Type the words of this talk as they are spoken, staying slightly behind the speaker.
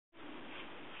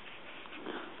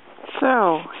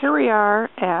So here we are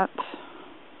at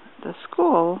the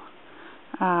school.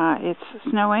 It's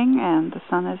snowing and the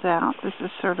sun is out. This is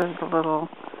sort of the little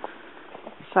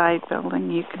side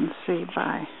building. You can see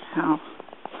by how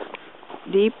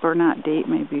deep or not deep,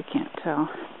 maybe you can't tell,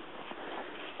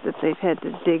 that they've had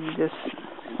to dig this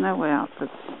snow out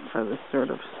that's for this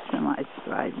sort of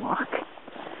semi-sidewalk.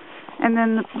 And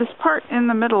then this part in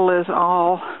the middle is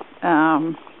all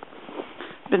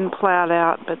been plowed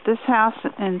out, but this house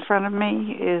in front of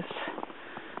me is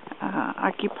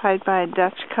occupied by a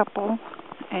Dutch couple,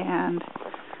 and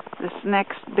this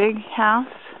next big house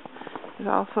is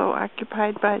also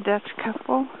occupied by a Dutch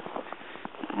couple,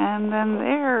 and then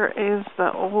there is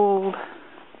the old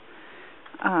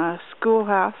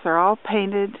schoolhouse. They're all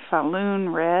painted Falloon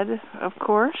red, of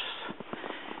course.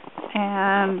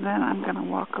 And then I'm going to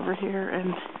walk over here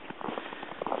and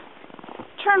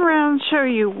turn around and show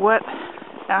you what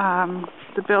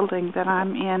the building that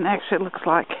I'm in actually looks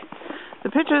like. The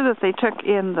picture that they took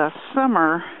in the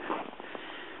summer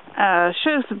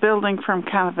shows the building from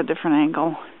kind of a different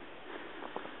angle.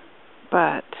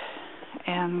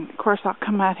 And of course I'll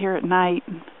come out here at night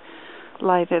and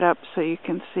light it up so you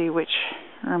can see which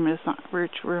room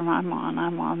I'm on.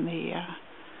 I'm on the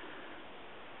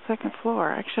second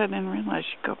floor. Actually, I didn't realize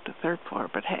you go up to the third floor,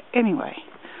 but hey, anyway.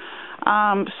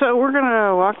 So we're going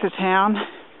to walk to town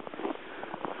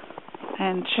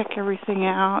and check everything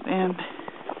out, and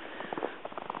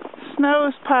snow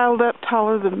is piled up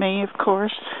taller than me, of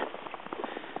course.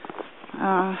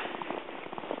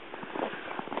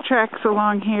 Tracks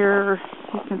along here,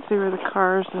 you can see where the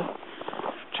cars and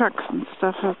trucks and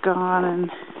stuff have gone,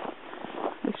 and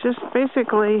it's just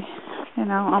basically,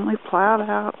 only plowed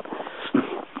out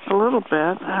a little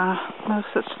bit. No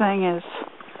such thing as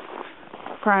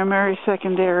primary,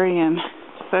 secondary, and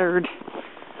third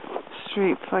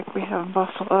streets like we have in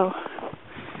Buffalo.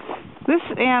 This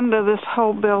end of this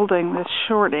whole building, this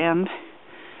short end,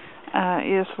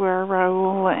 is where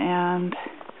Raul and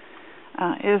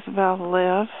Isabel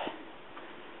live.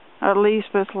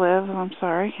 Lisbeth lives, I'm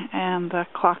sorry. And the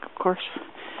clock, of course,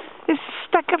 is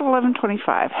stuck at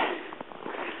 11:25.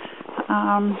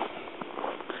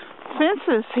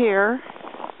 Fences here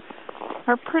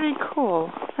are pretty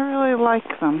cool. I really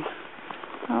like them.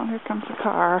 Oh, here comes a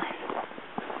car.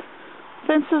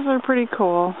 Fences are pretty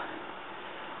cool.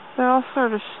 They're all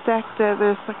sort of stacked there.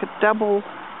 There's like a double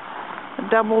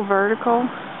vertical,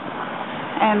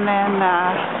 and then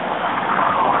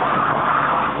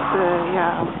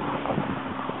the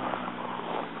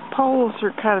poles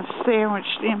are kind of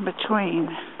sandwiched in between,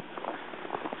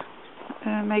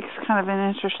 and it makes kind of an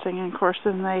interesting. And of course,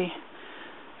 then they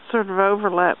sort of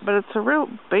overlap, but it's a real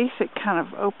basic kind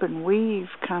of open weave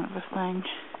kind of a thing.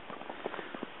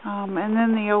 And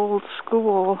then the old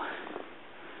school.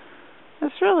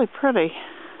 It's really pretty.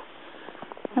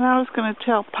 And I was going to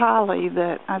tell Polly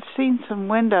that I've seen some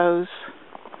windows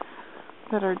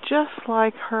that are just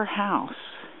like her house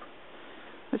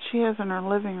that she has in her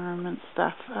living room and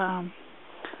stuff,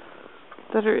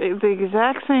 that are the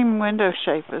exact same window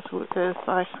shape as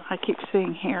I keep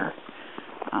seeing here.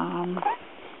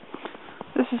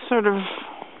 This is sort of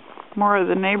more of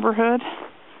the neighborhood.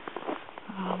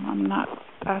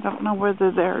 I don't know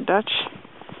whether they're Dutch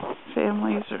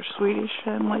families or Swedish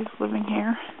families living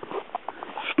here.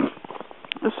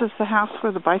 This is the house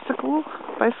where the bicyclists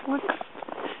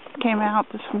came out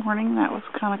this morning. That was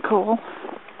kind of cool.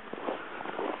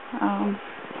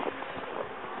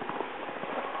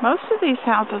 Most of these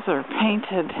houses are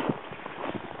painted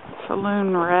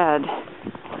Falloon red,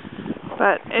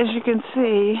 but as you can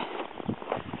see,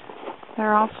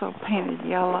 they're also painted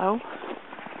yellow,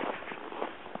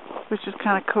 which is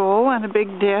kind of cool, and a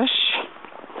big dish.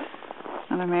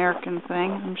 An American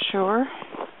thing, I'm sure.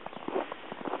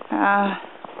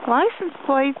 License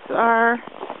plates are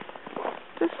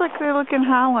just like they look in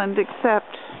Holland,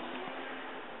 except,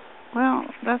 well,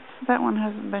 that one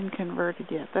hasn't been converted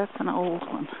yet. That's an old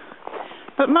one.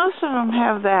 But most of them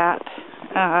have that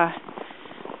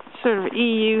sort of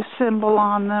EU symbol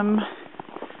on them.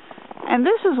 And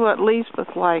this is what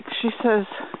Lisbeth likes. She says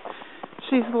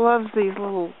she loves these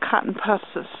little cotton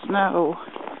puffs of snow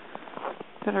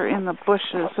that are in the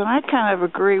bushes, and I kind of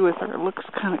agree with her. It looks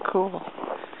kind of cool.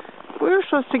 We were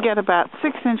supposed to get about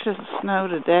 6 inches of snow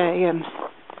today, and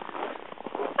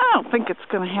I don't think it's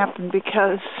going to happen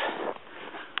because,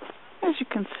 as you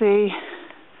can see,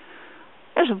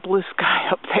 there's a blue sky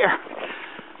up there.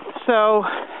 So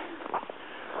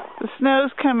the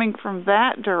snow's coming from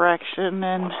that direction,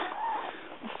 and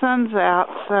the sun's out,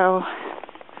 so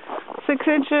 6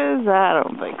 inches? I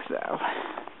don't think so.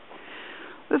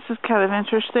 This is kind of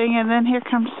interesting, and then here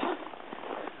comes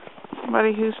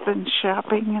somebody who's been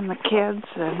shopping and the kids,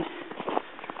 and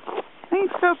things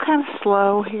go kind of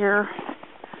slow here.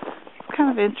 It's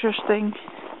kind of interesting.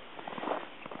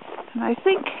 And I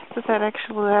think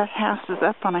that house is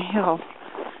up on a hill.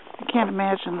 I can't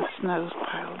imagine the snow's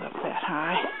piled up that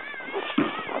high.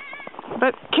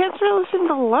 But kids really seem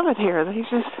to love it here. They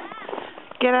just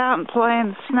get out and play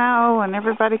in the snow, and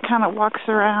everybody kind of walks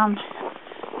around.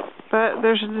 But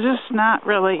there's just not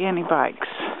really any bikes.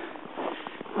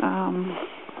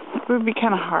 It would be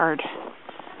kind of hard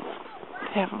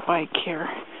to have a bike here.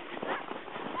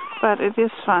 But it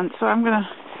is fun, so I'm going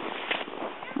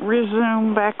to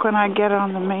resume back when I get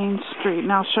on the main street,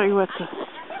 and I'll show you what the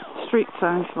street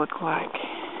signs look like.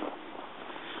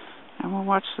 And we'll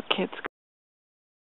watch the kids go.